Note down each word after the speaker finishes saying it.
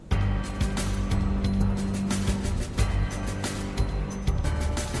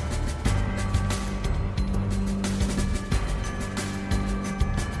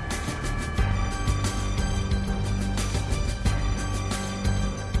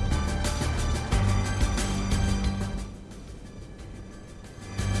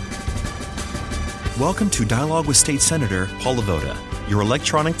Welcome to Dialogue with State Senator Paul LeVota, your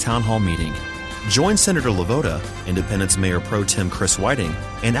electronic town hall meeting. Join Senator LeVota, Independence Mayor Pro Tem Chris Whiting,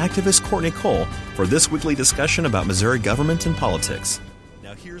 and activist Courtney Cole for this weekly discussion about Missouri government and politics.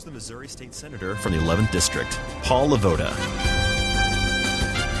 Now here's the Missouri State Senator from the 11th District, Paul LeVota.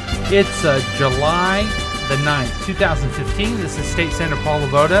 It's July the 9th, 2015. This is State Senator Paul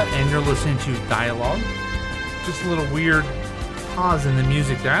LeVota, and you're listening to Dialogue. Just a little weird pause in the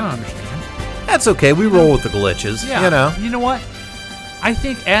music there. I don't understand. That's okay. We roll with the glitches, Yeah. you know. You know what? I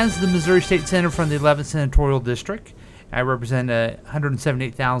think as the Missouri State Senator from the 11th Senatorial District, I represent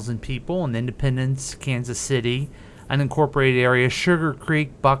 178,000 people in Independence, Kansas City, unincorporated areas, Sugar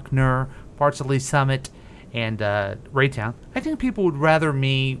Creek, Buckner, parts of Lee Summit, and Raytown. I think people would rather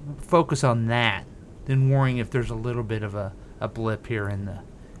me focus on that than worrying if there's a little bit of a blip here in the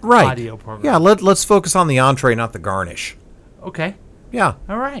audio program. Yeah, let's focus on the entree, not the garnish. Okay. Yeah.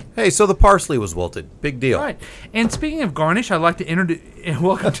 All right. Hey, so the parsley was wilted. Big deal. All right. And speaking of garnish, I'd like to introduce and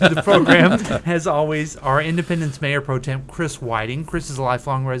welcome to the program, as always, our Independence Mayor Pro Tem, Chris Whiting. Chris is a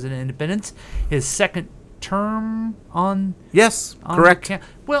lifelong resident of Independence. His second term on... Yes, correct.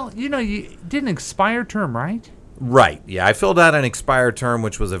 Well, you know, you did an expired term, right? Right. Yeah, I filled out an expired term,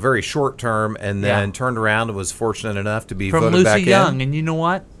 which was a very short term, and then turned around and was fortunate enough to be From voted Lucy back Young, in. and you know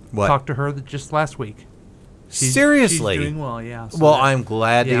what? What? Talked to her just last week. Seriously? She's doing well, yeah. So well, I'm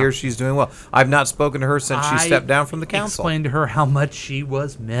glad to yeah. hear she's doing well. I've not spoken to her since she stepped down from the council. Explained to her how much she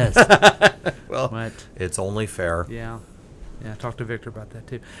was missed. Well, but, it's only fair. yeah. Yeah, talk to Victor about that,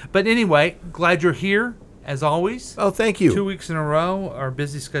 too. But anyway, glad you're here, as always. Oh, thank you. 2 weeks in a row, our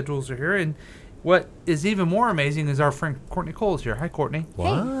busy schedules are here. And what is even more amazing is our friend Courtney Cole is here. Hi, Courtney. What?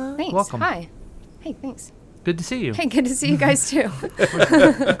 Hey, thanks. Welcome. Hi. Hey, thanks. Good to see you. Hey, good to see you guys too.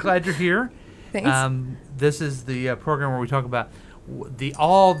 Glad you're here. Thanks. This is the program where we talk about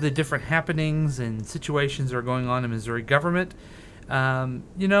all the different happenings and situations that are going on in Missouri government.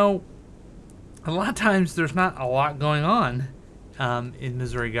 You know, a lot of times there's not a lot going on in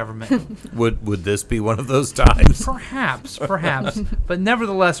Missouri government. Would this be one of those times? Perhaps. But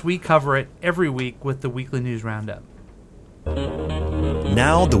nevertheless, we cover it every week with the Weekly News Roundup.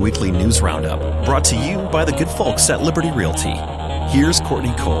 Now the weekly news roundup, brought to you by the good folks at Liberty Realty. Here's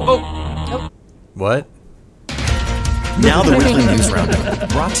Courtney Cole. What? Now the weekly news roundup,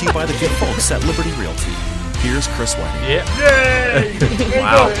 brought to you by the good folks at Liberty Realty. Here's Chris Whiting. Yeah. Yay!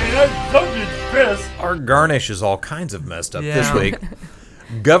 Wow. Our garnish is all kinds of messed up this week.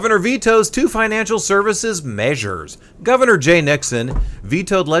 Governor vetoes 2 financial services measures. Governor Jay Nixon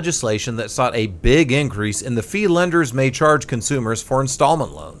vetoed legislation that sought a big increase in the fee lenders may charge consumers for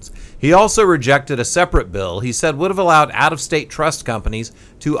installment loans. He also rejected a separate bill he said would have allowed out-of-state trust companies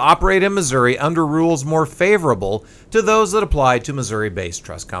to operate in Missouri under rules more favorable to those that apply to Missouri-based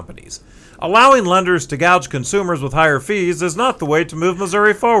trust companies. Allowing lenders to gouge consumers with higher fees is not the way to move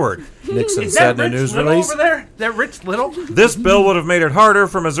Missouri forward, Nixon said in a news release. Over there? That Rich Little? This bill would have made it harder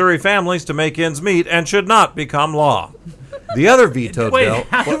for Missouri families to make ends meet and should not become law. The other vetoed Wait, bill.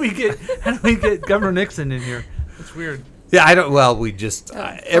 how do we get Governor Nixon in here? That's weird. Yeah, I don't. Well, we just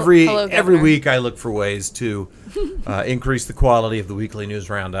every hello, Governor. week I look for ways to increase the quality of the weekly news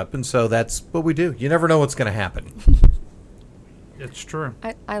roundup, and so that's what we do. You never know what's going to happen. It's true.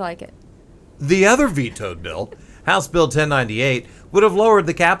 I like it. The other vetoed bill, House Bill 1098, would have lowered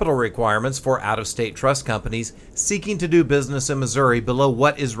the capital requirements for out-of-state trust companies seeking to do business in Missouri below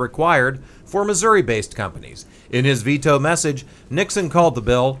what is required for Missouri-based companies. In his veto message, Nixon called the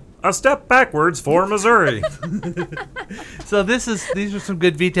bill a step backwards for Missouri. So these are some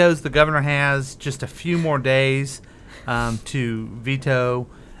good vetoes. The governor has just a few more days to veto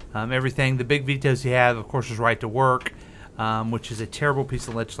everything. The big vetoes he has, of course, is right to work, which is a terrible piece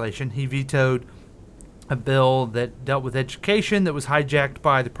of legislation. He vetoed a bill that dealt with education that was hijacked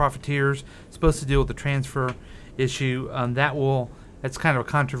by the profiteers, supposed to deal with the transfer issue. That's kind of a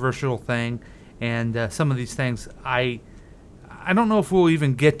controversial thing, and some of these things I don't know if we'll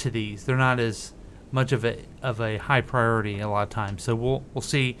even get to these. They're not as much of a high priority a lot of times. So we'll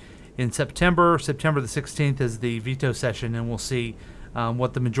see in September the 16th is the veto session, and we'll see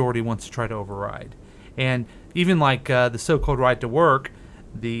what the majority wants to try to override. And even like the so-called right to work,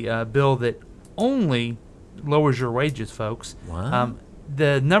 the bill that only lowers your wages, folks. Wow.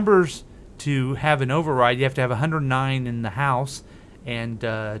 The numbers to have an override, you have to have 109 in the House and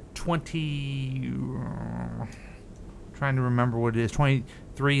 20... trying to remember what it is,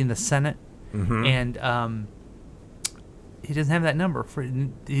 23 in the Senate. Mm-hmm. And he doesn't have that number.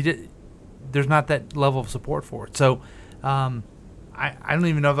 There's not that level of support for it. So I don't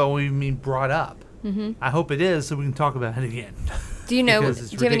even know if that will even be brought up. Mm-hmm. I hope it is so we can talk about it again. Do you know? Do because you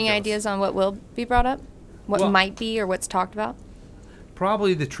it's have any ridiculous. ideas on what will be brought up? What Well- might be or what's talked about?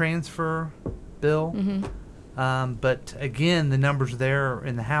 Probably the transfer bill. But again, the numbers there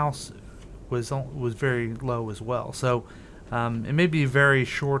in the House was very low as well. So it may be a very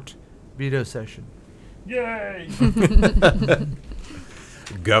short veto session. Yay!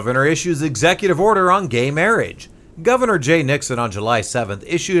 Governor issues executive order on gay marriage. Governor Jay Nixon on July 7th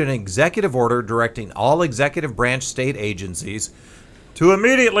issued an executive order directing all executive branch state agencies To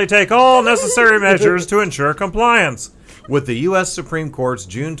immediately take all necessary measures to ensure compliance with the U.S. Supreme Court's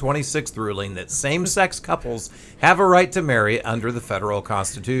June 26th ruling that same-sex couples have a right to marry under the federal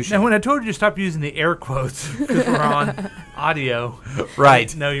Constitution. Now, when I told you to stop using the air quotes because we're on audio,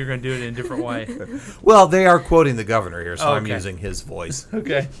 Right. No, you're going to do it in a different way. Well, they are quoting the governor here, so I'm Okay. using his voice.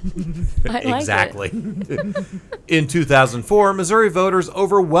 Okay. I like it. Exactly. In 2004, Missouri voters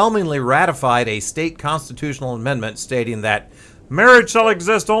overwhelmingly ratified a state constitutional amendment stating that marriage shall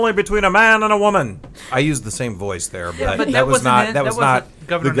exist only between a man and a woman. I used the same voice there, but, but that that was wasn't not it. that That was not wasn't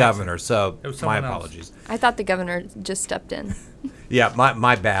Governor the governor. So It was my someone else. apologies. I thought the governor just stepped in. Yeah,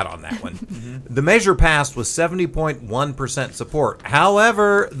 my bad on that one. The measure passed with 70.1% support.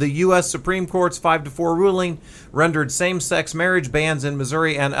 However, the U.S. Supreme Court's 5-4 ruling rendered same-sex marriage bans in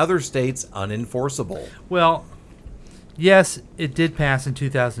Missouri and other states unenforceable. Well, yes, it did pass in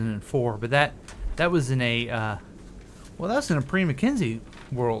 2004, but that was in a that was in a pre-McKinsey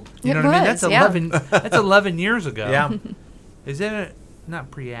world. You It know what I mean? was, That's yeah. 11. That's 11 years ago. Yeah. Is that not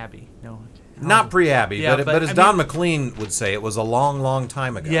pre-Abby? No. Not pre-Abby, Yeah, but, but as I Don mean- McLean would say, it was a long, long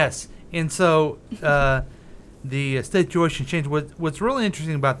time ago. Yes, and so the situation changed. What's really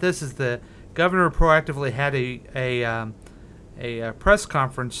interesting about this is the governor proactively had a press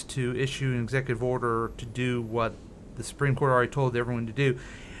conference to issue an executive order to do what the Supreme Court already told everyone to do.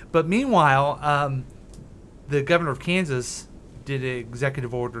 But meanwhile, the governor of Kansas did an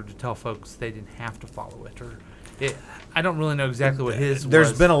executive order to tell folks they didn't have to follow it. I don't really know exactly what his There's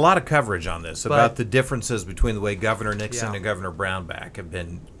was. been a lot of coverage on this about But- the differences between the way Governor Nixon Yeah. and Governor Brownback have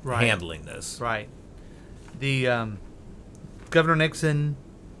been Right. handling this. Right. The Governor Nixon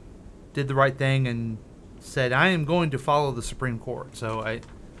did the right thing and said, "I am going to follow the Supreme Court." So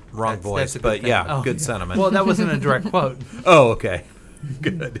Wrong that's voice, a good but thing. yeah, Oh, good yeah. sentiment. Well, that wasn't a direct quote. Oh, okay.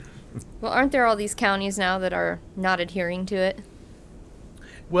 Good. Well, aren't there all these counties now that are not adhering to it?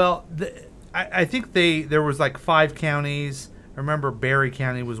 Well, I think there was like 5 counties. I remember Berry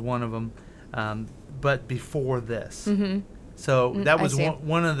County was one of them, but before this. Mm-hmm. So that I was see.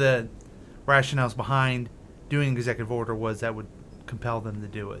 one of the rationales behind doing executive order was that would compel them to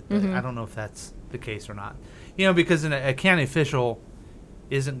do it. But I don't know if that's the case or not. Because a county official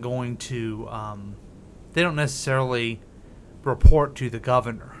isn't going to, they don't necessarily report to the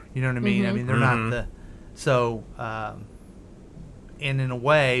governor. You know what I mean? I mean, they're not the, so, and in a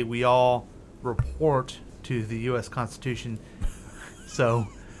way, we all report to the U.S. Constitution. So,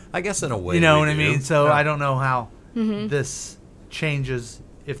 I guess in a way, you know we what I do. mean? So Yeah. I don't know how this changes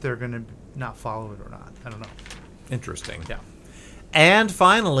if they're going to not follow it or not. I don't know. Interesting. Yeah. And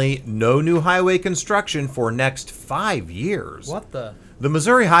finally, no new highway construction for next 5 years. What the? The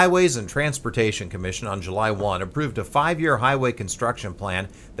Missouri Highways and Transportation Commission on July 1 approved a 5-year highway construction plan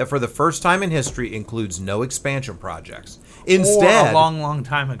that for the first time in history includes no expansion projects. Instead, Or a long, long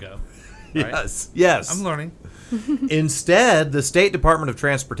time ago. Right? Yes. I'm learning. Instead, the State Department of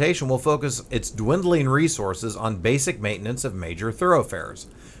Transportation will focus its dwindling resources on basic maintenance of major thoroughfares.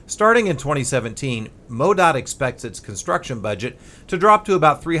 Starting in 2017, MoDOT expects its construction budget to drop to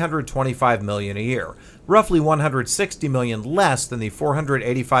about $325 million a year, roughly $160 million less than the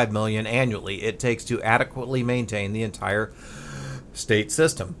 $485 million annually it takes to adequately maintain the entire state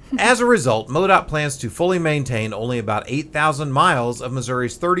system. As a result, MoDOT plans to fully maintain only about 8,000 miles of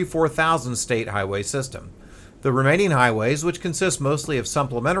Missouri's 34,000 state highway system. The remaining highways, which consist mostly of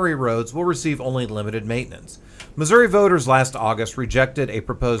supplementary roads, will receive only limited maintenance. Missouri voters last August rejected a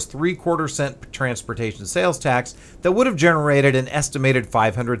proposed 3/4-cent transportation sales tax that would have generated an estimated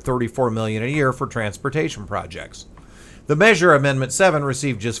 $534 million a year for transportation projects. The measure, Amendment 7,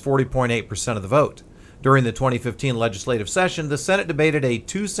 received just 40.8% of the vote. During the 2015 legislative session, the Senate debated a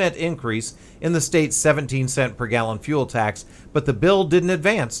 2-cent increase in the state's 17-cent per gallon fuel tax, but the bill didn't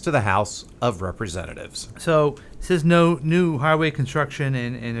advance to the House of Representatives. So it says no new highway construction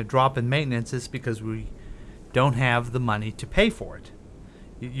and a drop in maintenance is because we don't have the money to pay for it.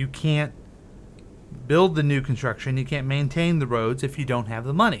 You can't build the new construction. You can't maintain the roads if you don't have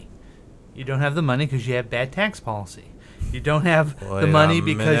the money. You don't have the money because you have bad tax policy. You don't have the Wait money a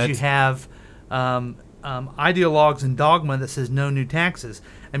because minute. you have ideologues and dogma that says no new taxes.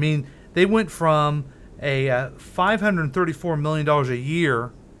 I mean, they went from a $534 million a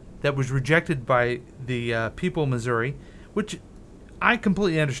year that was rejected by the people of Missouri, which I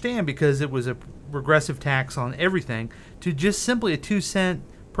completely understand because it was a regressive tax on everything, to just simply a 2 cent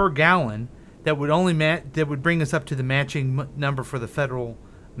per gallon that would only that would bring us up to the matching number for the federal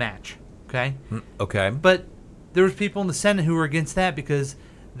match. Okay. Okay. But there was people in the Senate who were against that because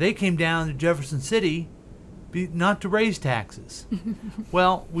they came down to Jefferson City not to raise taxes.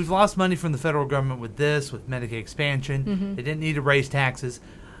 Well, we've lost money from the federal government with this, with Medicaid expansion. They didn't need to raise taxes.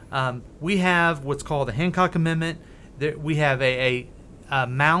 We have what's called the Hancock Amendment. We have a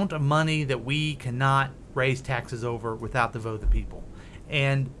amount of money that we cannot raise taxes over without the vote of the people.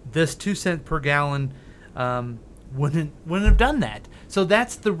 And this 2 cent per gallon wouldn't have done that. So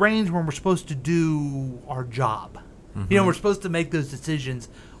that's the range where we're supposed to do our job. We're supposed to make those decisions,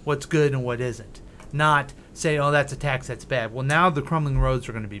 what's good and what isn't. Not say, oh, that's a tax, that's bad. Well, now the crumbling roads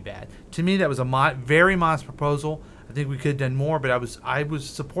are going to be bad. To me, that was a very modest proposal. I think we could have done more, but I was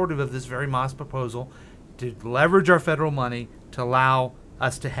supportive of this very modest proposal to leverage our federal money to allow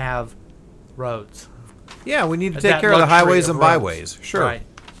us to have roads. Yeah, we need to That take care of the luxury highways of and roads. byways. Sure. Right.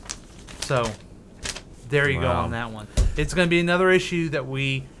 So, there you go Wow. on that one. It's going to be another issue that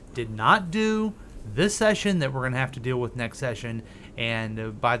we did not do this session that we're going to have to deal with next session.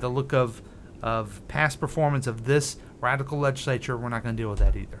 And by the look of past performance of this radical legislature, we're not going to deal with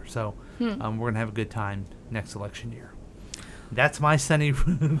that either. So, we're going to have a good time next election year. That's my sunny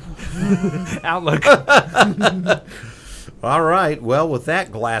outlook. All right. Well, with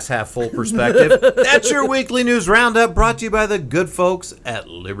that glass half full perspective, that's your weekly news roundup brought to you by the good folks at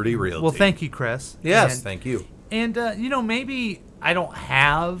Liberty Realty. Well, thank you, Chris. Yes, And- thank you. And, maybe I don't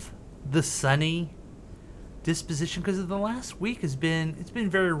have the sunny disposition because of the last week it's been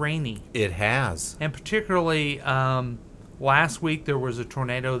very rainy. It has. And particularly last week there was a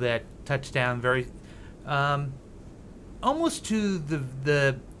tornado that touched down very almost to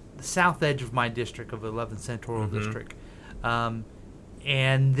the south edge of my district, of the 11th Senatorial District.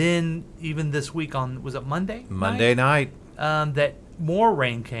 And then even this week was it Monday? Monday night. That more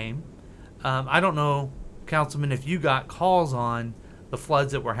rain came. I don't know, Councilman, if you got calls on the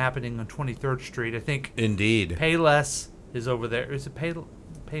floods that were happening on 23rd Street. I think Indeed. Payless is over there. Is it Payless?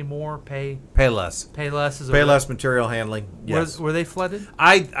 Payless. Payless is over Payless material handling. Yes. Were they flooded?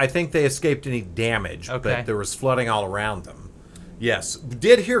 I think they escaped any damage, Okay. but there was flooding all around them. Yes.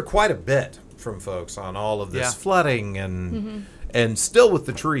 Did hear quite a bit from folks on all of this Yeah. flooding and still with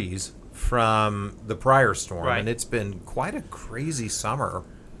the trees from the prior storm. Right. And it's been quite a crazy summer.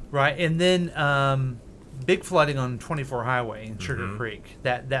 Right, and then big flooding on 24 Highway in Sugar Creek.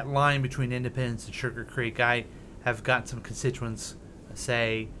 That line between Independence and Sugar Creek, I have got some constituents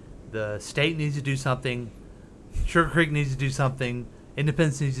say the state needs to do something, Sugar Creek needs to do something,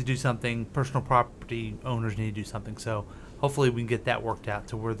 Independence needs to do something, personal property owners need to do something. So hopefully we can get that worked out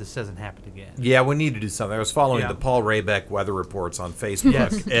to where this doesn't happen again. Yeah, we need to do something. I was following Yeah. the Paul Raybeck weather reports on Facebook,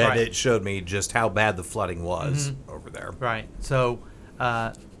 Yes, and right. it showed me just how bad the flooding was over there. Right, so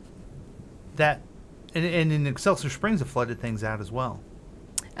that, and in Excelsior Springs have flooded things out as well.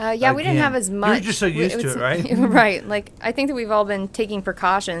 Yeah, we didn't Again, have as you're much. just so used to it, right? Right. Like, I think that we've all been taking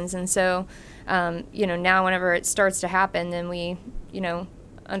precautions. And so, now whenever it starts to happen, then we,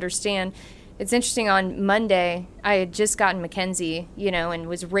 understand. It's interesting, on Monday, I had just gotten Mackenzie, and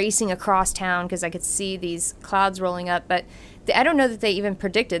was racing across town because I could see these clouds rolling up. But I don't know that they even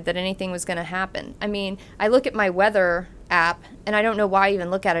predicted that anything was going to happen. I mean, I look at my weather app, and I don't know why I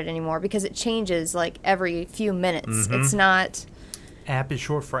even look at it anymore because it changes like every few minutes. It's not... App is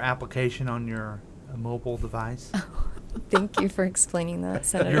short for application on your mobile device. Thank you for explaining that,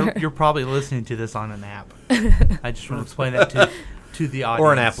 Senator. You're probably listening to this on an app. I just want to explain that to the audience.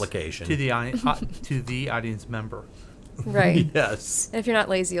 Or an application. To the audience member. Right. Yes. And if you're not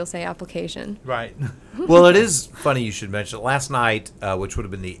lazy, you'll say application. Right. Well, it is funny you should mention it. Last night, which would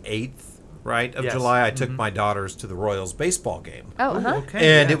have been the 8th, right, of Yes. July, I took my daughters to the Royals baseball game. Oh, Ooh, huh.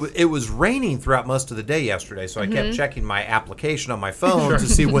 okay. And yes. it was raining throughout most of the day yesterday, so I kept checking my application on my phone to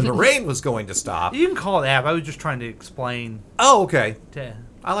see when the rain was going to stop. You can call it app. I was just trying to explain Oh, okay. to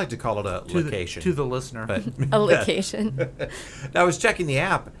I like to call it a location. to the listener. But A location. I was checking the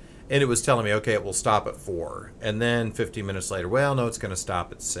app, and it was telling me, okay, it will stop at 4. And then 15 minutes later, well, no, it's going to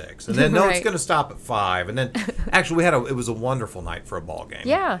stop at 6. And then, no, it's Right. going to stop at 5. And then, actually, it was a wonderful night for a ball game.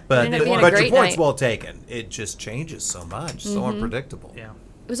 Yeah, it But, ended up being a but your great point's night. well taken. It just changes so much, so unpredictable. Yeah.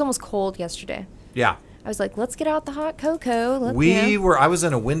 It was almost cold yesterday. Yeah. I was like, let's get out the hot cocoa. I was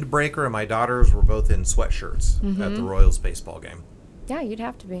in a windbreaker, and my daughters were both in sweatshirts at the Royals baseball game. Yeah, you'd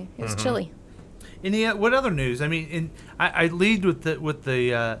have to be. It was chilly. What other news? I mean, I lead with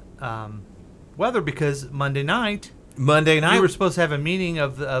the weather because Monday night we were supposed to have a meeting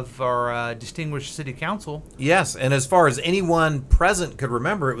of our distinguished city council. Yes, and as far as anyone present could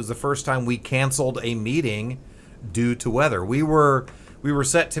remember, it was the first time we canceled a meeting due to weather. We were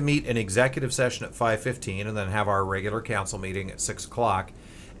set to meet an executive session at 5:15 and then have our regular council meeting at 6 o'clock.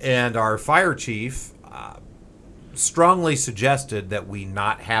 And our fire chief strongly suggested that we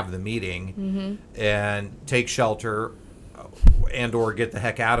not have the meeting and take shelter and or get the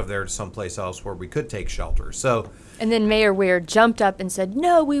heck out of there to someplace else where we could take shelter. So, And then Mayor Weir jumped up and said,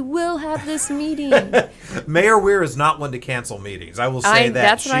 "No, we will have this meeting." Mayor Weir is not one to cancel meetings. I will say that.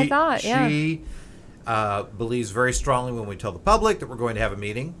 That's what I thought, yeah. She believes very strongly when we tell the public that we're going to have a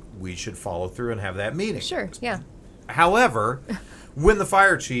meeting, we should follow through and have that meeting. Sure, yeah. However, when the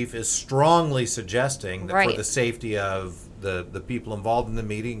fire chief is strongly suggesting that for Right. the safety of the people involved in the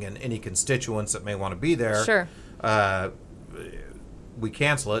meeting and any constituents that may want to be there, Sure. we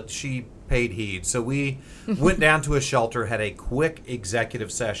cancel it, she paid heed. So we went down to a shelter, had a quick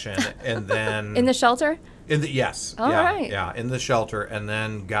executive session, and then... In the shelter? Yes. All yeah, right. Yeah, in the shelter, and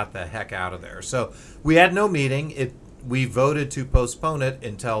then got the heck out of there. So we had no meeting. We voted to postpone it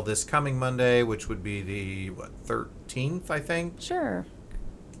until this coming Monday, which would be the 13th, I think, Sure.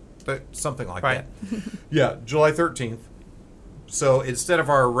 but something like Right. that. Yeah, July 13th. So instead of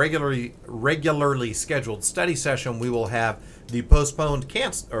our regularly scheduled study session, we will have the postponed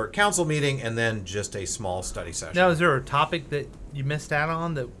council meeting and then just a small study session. Now, is there a topic that you missed out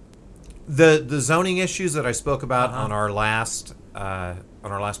on that? The zoning issues that I spoke about on our last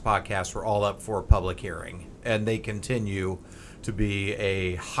podcast were all up for public hearing, and they continue to be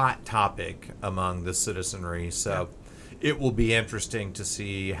a hot topic among the citizenry. So it will be interesting to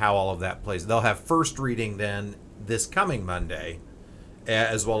see how all of that plays. They'll have first reading then this coming Monday,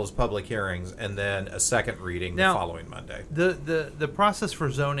 as well as public hearings, and then a second reading Now, the following Monday. The process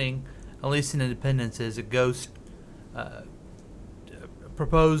for zoning, at least in Independence, is it goes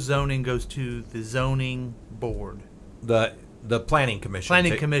proposed zoning goes to the zoning board, The planning commission.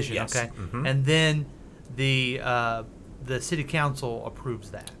 planning commission, Yes. okay, Mhm. and then the city council approves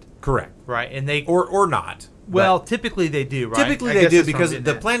that, Correct. right? And they Or not. well, But typically they do, right? typically I they guess do that's what I'm because getting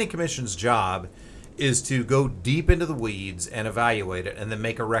the at. planning commission's job is to go deep into the weeds and evaluate it and then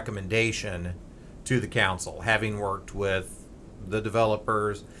make a recommendation to the council, having worked with the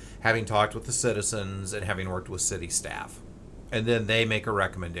developers, having talked with the citizens, and having worked with city staff. And then they make a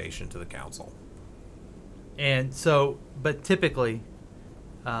recommendation to the council. And so, but typically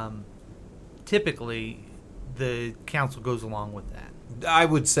the council goes along with that. I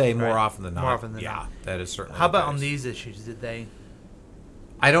would say more Right. often than not. More often than yeah, not. that is certainly How the about on case. these issues? Did they?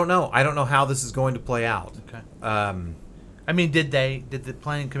 I don't know. I don't know how this is going to play out. Okay. I mean, did the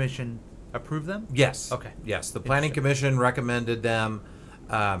planning commission approve them? Yes. Okay. Yes, the planning Interesting. commission recommended them,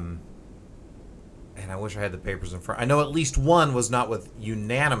 and I wish I had the papers in front. I know at least one was not with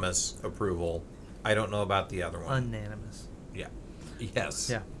unanimous approval. I don't know about the other one. Unanimous. Yeah. Yes.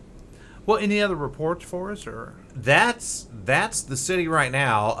 Yeah. Well, any other reports for us, or That's the city right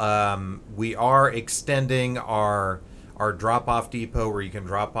now. We are extending our drop-off depot where you can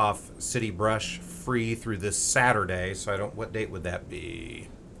drop off city brush free through this Saturday. So I don't. What date would that be?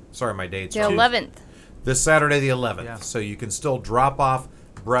 Sorry, my dates. The are 11th. This Saturday, the 11th. Yeah. So you can still drop off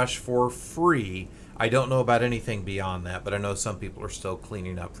brush for free. I don't know about anything beyond that, but I know some people are still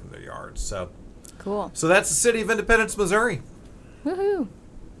cleaning up from their yards. So Cool. that's the city of Independence, Missouri. Woohoo.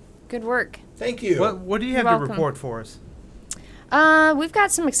 Good work. Thank you. what do you have You're to welcome. report for us? We've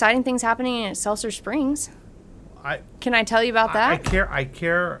got some exciting things happening at Seltzer Springs. Can I tell you about that? I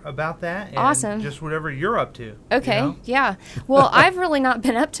care about that. And Awesome. Just whatever you're up to. Okay, you know? yeah. Well, I've really not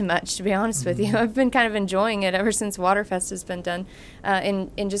been up to much, to be honest with you. I've been kind of enjoying it ever since Waterfest has been done,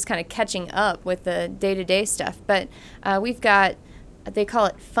 in just kind of catching up with the day-to-day stuff. But we've got, they call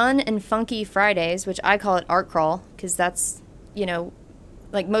it Fun and Funky Fridays, which I call it Art Crawl, because that's,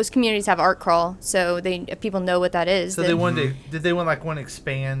 like most communities have Art Crawl, so people know what that is. So they wanted to, did they want to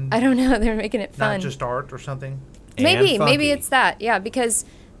expand? I don't know. They're making it fun. Not just art or something. Maybe funky. it's that. Yeah, because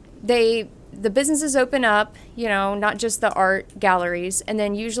the businesses open up, not just the art galleries, and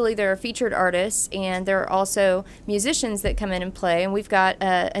then usually there are featured artists, and there are also musicians that come in and play. And we've got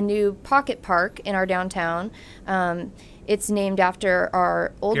a new pocket park in our downtown. It's named after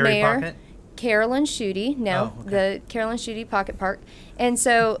our old Gary mayor, Pocket? Carolyn Schutte. No, Oh, okay. the Carolyn Schutte Pocket Park. And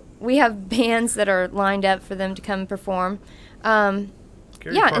so we have bands that are lined up for them to come perform.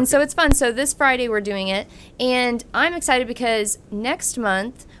 Gary Yeah, and so Pocket. it's fun. So this Friday we're doing it, and I'm excited because next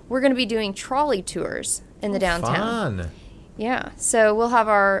month we're going to be doing trolley tours in the downtown. Fun. Yeah, so we'll have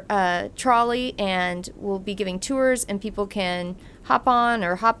our trolley, and we'll be giving tours, and people can hop on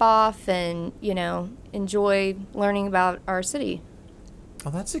or hop off and, enjoy learning about our city. Oh,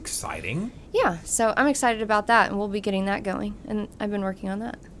 that's exciting. Yeah, so I'm excited about that, and we'll be getting that going. And I've been working on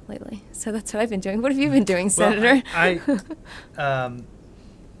that lately. So that's what I've been doing. What have you been doing, Senator? Well,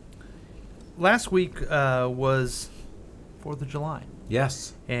 last week was 4th of July.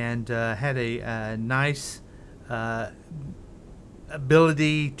 Yes. And had a nice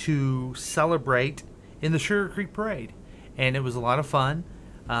ability to celebrate in the Sugar Creek Parade. And it was a lot of fun.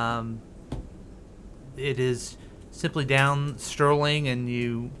 It is simply down Sterling,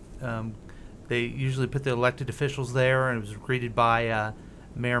 and they usually put the elected officials there, and it was greeted by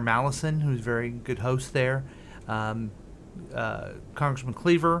Mayor Mallison, who's a very good host there. Congressman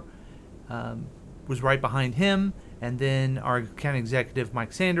Cleaver was right behind him, and then our county executive,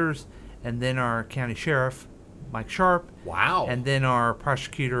 Mike Sanders, and then our county sheriff, Mike Sharp. Wow. And then our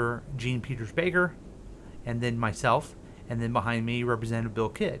prosecutor, Gene Peters Baker, and then myself, and then behind me, Representative Bill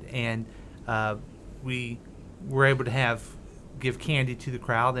Kidd. And we were able to give candy to the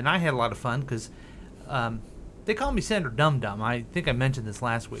crowd, and I had a lot of fun because they call me Senator Dum Dum. I think I mentioned this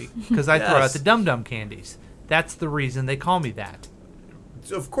last week because I throw out the Dum Dum candies. That's the reason they call me that.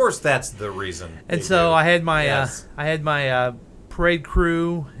 Of course, that's the reason. And so I had my parade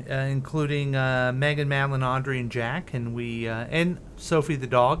crew, including Megan, Madeline, Audrey, and Jack, and we and Sophie the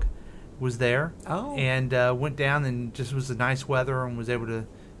dog was there. Oh. And went down, and just was a nice weather, and was able to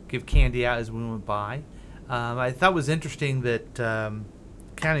give candy out as we went by. I thought it was interesting that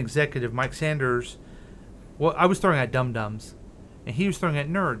County Executive Mike Sanders, well, I was throwing out dum-dums, and he was throwing out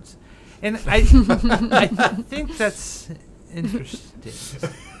nerds. And I think that's interesting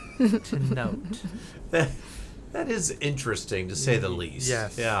to note. That is interesting, to say the least.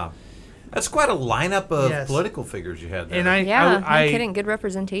 Yes. Yeah. That's quite a lineup of Yes. political figures you had there. And No kidding. Good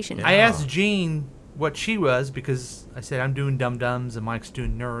representation. I asked Jean what she was, because I said, I'm doing dum-dums and Mike's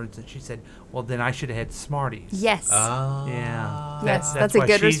doing nerds. And she said, well, then I should have had Smarties. Yes. Yeah. Yes, that's a why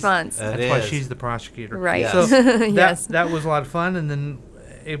good she's- response. That's why she's the prosecutor. Right. Yes. So Yes. that was a lot of fun, and then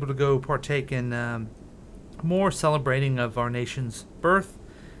able to go partake in more celebrating of our nation's birth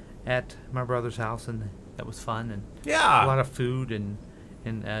at my brother's house, and that was fun, and Yeah. a lot of food and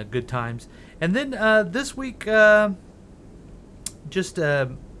good times. And then this week, just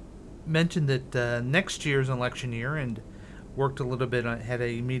mentioned that next year's an election year, and worked a little bit. I had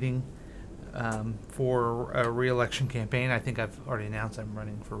a meeting for a re-election campaign. I think I've already announced I'm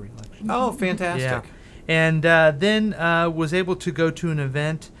running for re-election. Oh, fantastic. Yeah. And then was able to go to an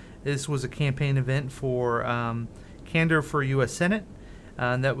event. This was a campaign event for Candor for U.S. Senate.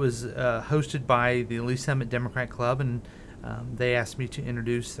 That was hosted by the Lee Summit Democrat Club, and they asked me to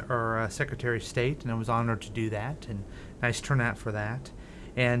introduce our Secretary of State, and I was honored to do that, and nice turnout for that.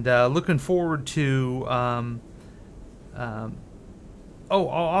 And looking forward to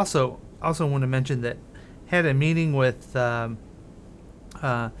also want to mention that had a meeting with Mary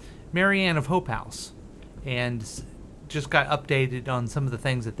Ann of Hope House, and just got updated on some of the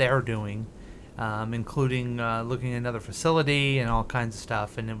things that they're doing, including looking at another facility and all kinds of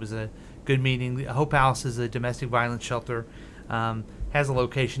stuff. And it was a good meeting. Hope House is a domestic violence shelter, has a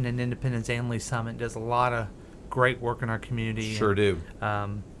location in Independence and Lee Summit, does a lot of great work in our community. Sure do.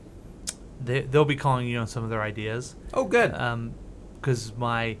 They'll be calling you on some of their ideas. Oh, good. Because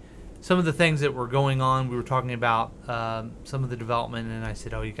some of the things that were going on, we were talking about some of the development, and I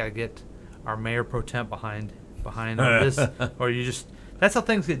said, you got to get our mayor pro temp behind on this, or you just, that's how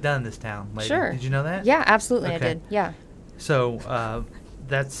things get done in this town, lady. Sure. Did you know that? Yeah, absolutely. Okay. I did. Yeah. So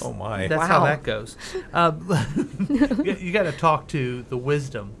that's Oh, my. that's how Wow. that goes. You got to talk to the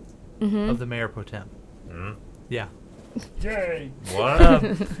wisdom of the mayor pro temp. Yeah. Yay! What?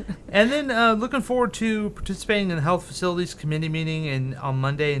 And then looking forward to participating in the Health Facilities Committee meeting on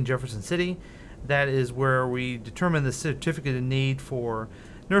Monday in Jefferson City. That is where we determine the certificate of need for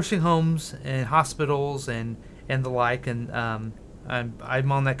nursing homes and hospitals and the like. And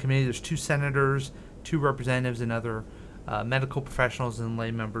I'm on that committee. There's 2 senators, 2 representatives, and other medical professionals and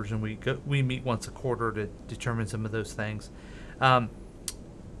lay members, and we meet once a quarter to determine some of those things. I'll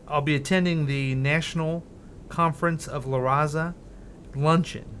be attending the National Conference of La Raza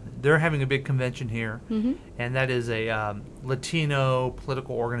luncheon. They're having a big convention here, and that is a Latino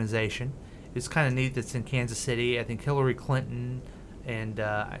political organization. It's kind of neat that's in Kansas City. I think Hillary Clinton and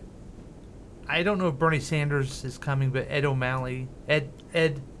I don't know if Bernie Sanders is coming, but Ed O'Malley. Ed,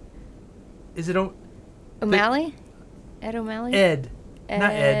 is it O'Malley? Ed O'Malley? Ed,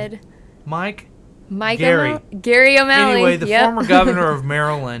 not Ed. Mike Gary. Gary. Gary O'Malley. Anyway, the Yep. former governor of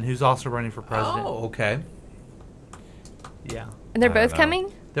Maryland, who's also running for president. Oh, okay. Yeah. And they're I don't both know.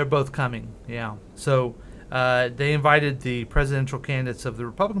 coming? They're both coming, yeah. So They invited the presidential candidates of the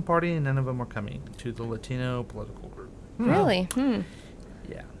Republican Party, and none of them were coming to the Latino political group. Really?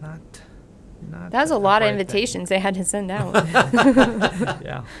 Yeah, not. That was a lot of right thing. invitations they had to send out.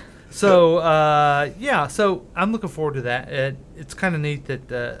 Yeah. So so I'm looking forward to that. It's kind of neat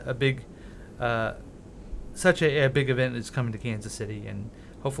that such a big event is coming to Kansas City, and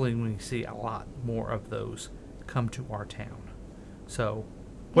hopefully we see a lot more of those come to our town. So,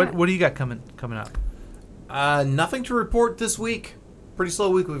 what do you got coming up? Nothing to report this week. Pretty slow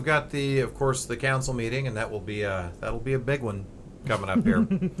week. We've got of course, the council meeting, and that'll be a big one coming up here.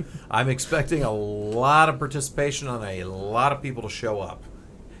 I'm expecting a lot of participation on a lot of people to show up.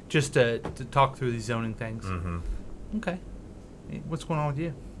 Just to talk through these zoning things. Mm-hmm. Okay. What's going on with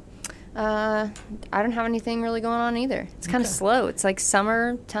you? I don't have anything really going on either. It's kind of slow. It's like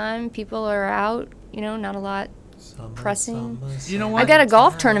summertime. People are out. Not a lot pressing. You know what? I got a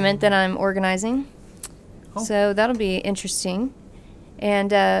golf tournament that I'm organizing. Oh. So that'll be interesting.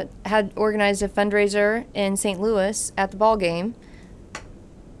 And had organized a fundraiser in St. Louis at the ball game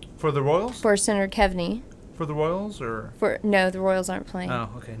For the Royals? for Senator Kevney. For the Royals, or? No, the Royals aren't playing. Oh,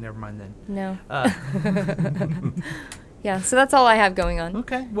 okay. Never mind then. No. Yeah, so that's all I have going on.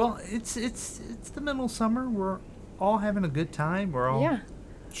 Okay. Well, it's the middle of summer. We're all having a good time. We're all. Yeah.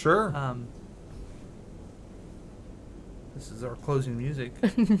 Sure. This is our closing music.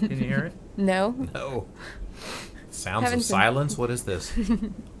 Can you hear it? No. No. Sounds Haven't of been- silence. What is this?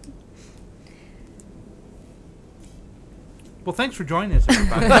 Well, thanks for joining us,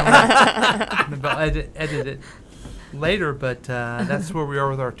 everybody. I'll edit it later, but that's where we are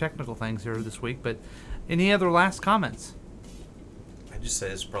with our technical things here this week. But any other last comments? I just say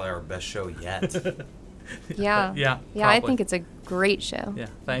this is probably our best show yet. Yeah. Yeah, Yeah, I probably. think it's a great show. Yeah,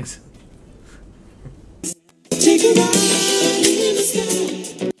 thanks. Take a ride in the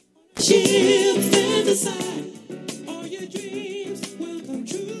sky. She'll stand aside. All your dreams will come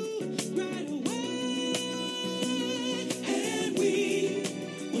true right away. And we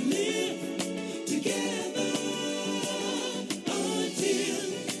will live together until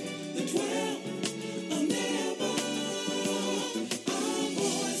the 12th of never. Our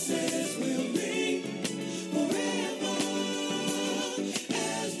voices will ring forever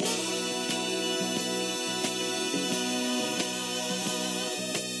as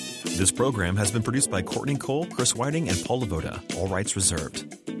This program has been produced by Courtney Cole, Chris Whiting, and Paul Lavoda. All rights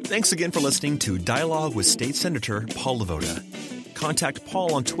reserved. Thanks again for listening to Dialogue with State Senator Paul Lavoda. Contact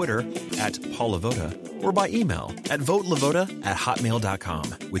Paul on Twitter at Paul Lavoda or by email at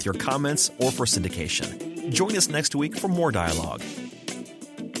votelavoda@hotmail.com with your comments or for syndication. Join us next week for more dialogue.